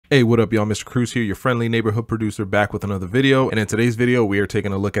Hey, what up y'all? Mr. Cruz here, your friendly neighborhood producer, back with another video. And in today's video, we are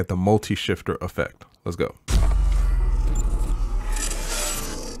taking a look at the multi-shifter effect. Let's go.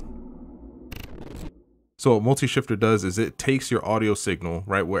 So what multi-shifter does is it takes your audio signal,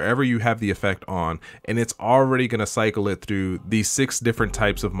 right, wherever you have the effect on, and it's already going to cycle it through these 6 different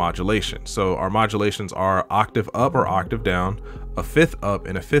types of modulation. So our modulations are octave up or octave down, a fifth up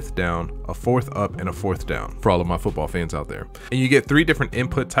and a fifth down, a fourth up and a fourth down, for all of my football fans out there. And you get 3 different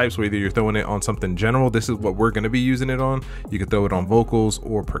input types, whether you're throwing it on something general. This is what we're going to be using it on. You can throw it on vocals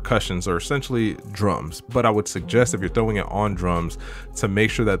or percussions, or essentially drums. But I would suggest if you're throwing it on drums to make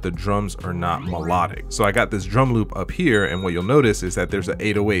sure that the drums are not melodic. So I got this drum loop up here, and what you'll notice is that there's an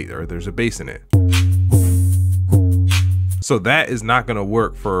 808 or there's a bass in it. So that is not going to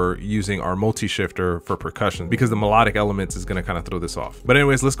work for using our multi-shifter for percussion, because the melodic elements is going to kind of throw this off. But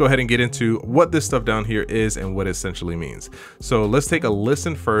anyways, let's go ahead and get into what this stuff down here is and what it essentially means. So let's take a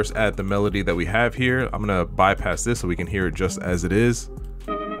listen first at the melody that we have here. I'm going to bypass this so we can hear it just as it is.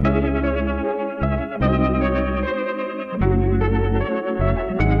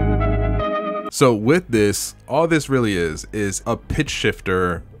 So with this, all this really is a pitch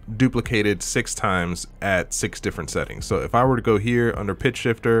shifter duplicated 6 times at 6 different settings. So if I were to go here under pitch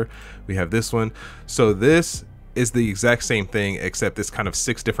shifter, we have this one. So this is the exact same thing, except it's kind of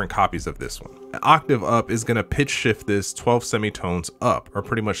 6 different copies of this one. Octave up is going to pitch shift this 12 semitones up, or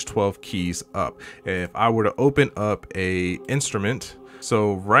pretty much 12 keys up. If I were to open up a instrument,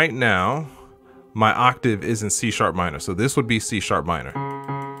 so right now my octave is in C sharp minor, so this would be C sharp minor.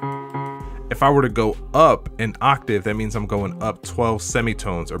 If I were to go up an octave, that means I'm going up 12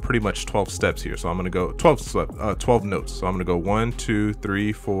 semitones, or pretty much 12 steps here. So I'm going to go 12 notes. So I'm going to go 1, 2,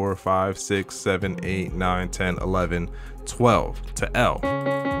 3, 4, 5, 6, 7, 8, 9, 10, 11, 12 to L.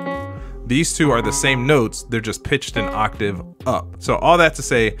 These 2 are the same notes. They're just pitched an octave up. So all that to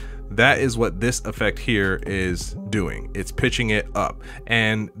say, that is what this effect here is doing. It's pitching it up.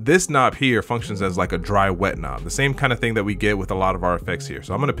 And this knob here functions as like a dry wet knob, the same kind of thing that we get with a lot of our effects here.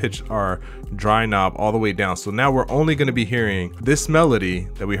 So I'm going to pitch our dry knob all the way down. So now we're only going to be hearing this melody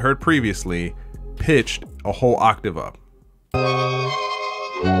that we heard previously pitched a whole octave up.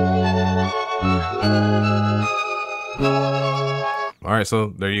 All right, so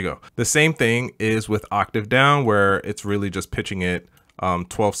there you go. The same thing is with octave down, where it's really just pitching it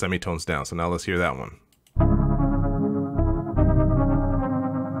 12 semitones down. So now let's hear that one.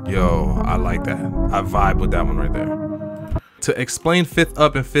 Yo, I like that. I vibe with that one right there. To explain fifth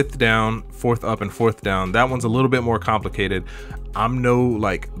up and fifth down, fourth up and fourth down, that one's a little bit more complicated. I'm no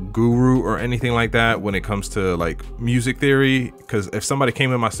like guru or anything like that when it comes to like music theory, because if somebody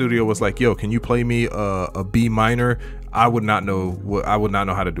came in my studio was like, yo, can you play me a B minor, I would not know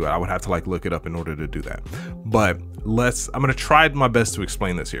how to do it. I would have to like look it up in order to do that. But I'm gonna try my best to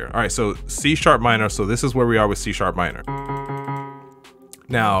explain this here. All right, so C sharp minor, so this is where we are with C sharp minor.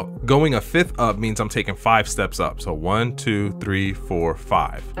 Now going a fifth up means I'm taking 5 steps up. So 1, 2, 3, 4,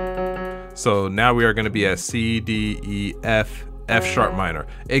 5. So now we are gonna be at C, D, E, F, F sharp minor.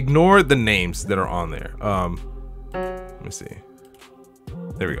 Ignore the names that are on there. Let me see.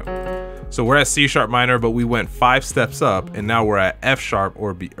 There we go. So we're at C sharp minor, but we went 5 steps up, and now we're at F sharp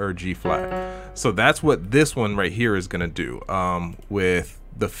or G flat. So that's what this one right here is gonna do with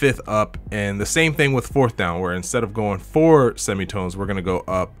the fifth up, and the same thing with fourth down, where instead of going 4 semitones, we're gonna go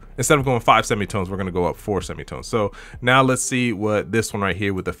up. Instead of going 5 semitones, we're gonna go up 4 semitones. So now let's see what this one right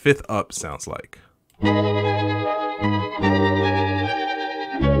here with the fifth up sounds like.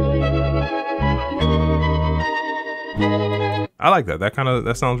 I like that.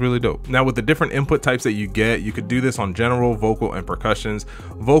 That sounds really dope. Now with the different input types that you get, you could do this on general, vocal, and percussions.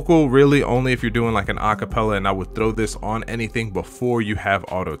 Vocal really only if you're doing like an acapella, and I would throw this on anything before you have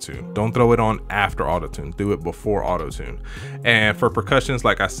auto-tune. Don't throw it on after auto-tune. Do it before auto-tune. And for percussions,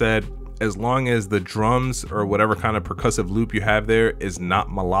 like I said, as long as the drums or whatever kind of percussive loop you have there is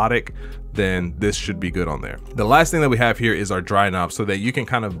not melodic, then this should be good on there. The last thing that we have here is our dry knob, so that you can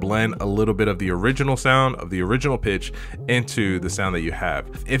kind of blend a little bit of the original sound of the original pitch into the sound that you have.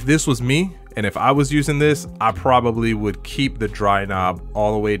 If this was me, and if I was using this, I probably would keep the dry knob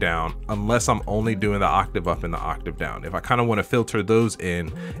all the way down, unless I'm only doing the octave up and the octave down. If I kind of want to filter those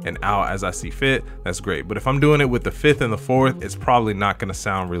in and out as I see fit, that's great. But if I'm doing it with the fifth and the fourth, it's probably not going to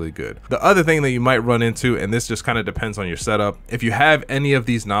sound really good. The other thing that you might run into, and this just kind of depends on your setup, if you have any of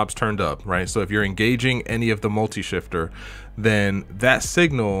these knobs turned up, right? So if you're engaging any of the multi-shifter, then that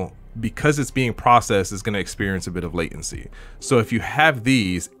signal because it's being processed, is going to experience a bit of latency. So if you have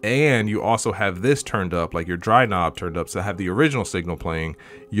these and you also have this turned up, like your dry knob turned up, so have the original signal playing,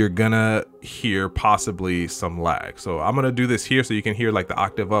 you're gonna hear possibly some lag. So I'm gonna do this here so you can hear like the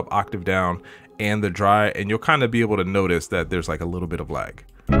octave up, octave down, and the dry, and you'll kind of be able to notice that there's like a little bit of lag.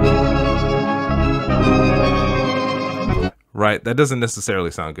 Right, that doesn't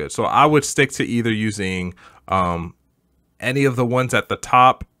necessarily sound good. So I would stick to either using any of the ones at the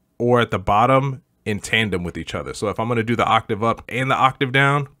top or at the bottom in tandem with each other. So if I'm going to do the octave up and the octave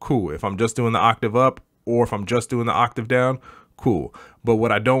down, cool. If I'm just doing the octave up, or if I'm just doing the octave down, cool. But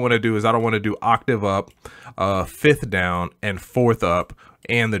what I don't want to do is I don't want to do octave up, fifth down, and fourth up,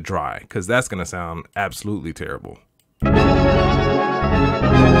 and the dry, because that's going to sound absolutely terrible.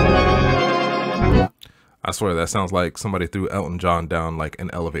 I swear that sounds like somebody threw Elton John down like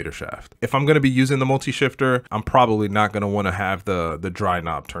an elevator shaft. If I'm going to be using the multi-shifter, I'm probably not going to want to have the dry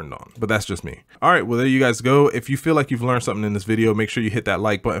knob turned on, but that's just me. All right, well, there you guys go. If you feel like you've learned something in this video, make sure you hit that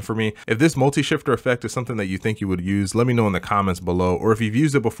like button for me. If this multi-shifter effect is something that you think you would use, let me know in the comments below. Or if you've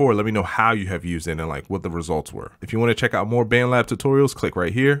used it before, let me know how you have used it and like what the results were. If you want to check out more Bandlab tutorials, click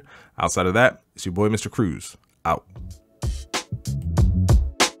right here. Outside of that, it's your boy, Mr. Cruz, out.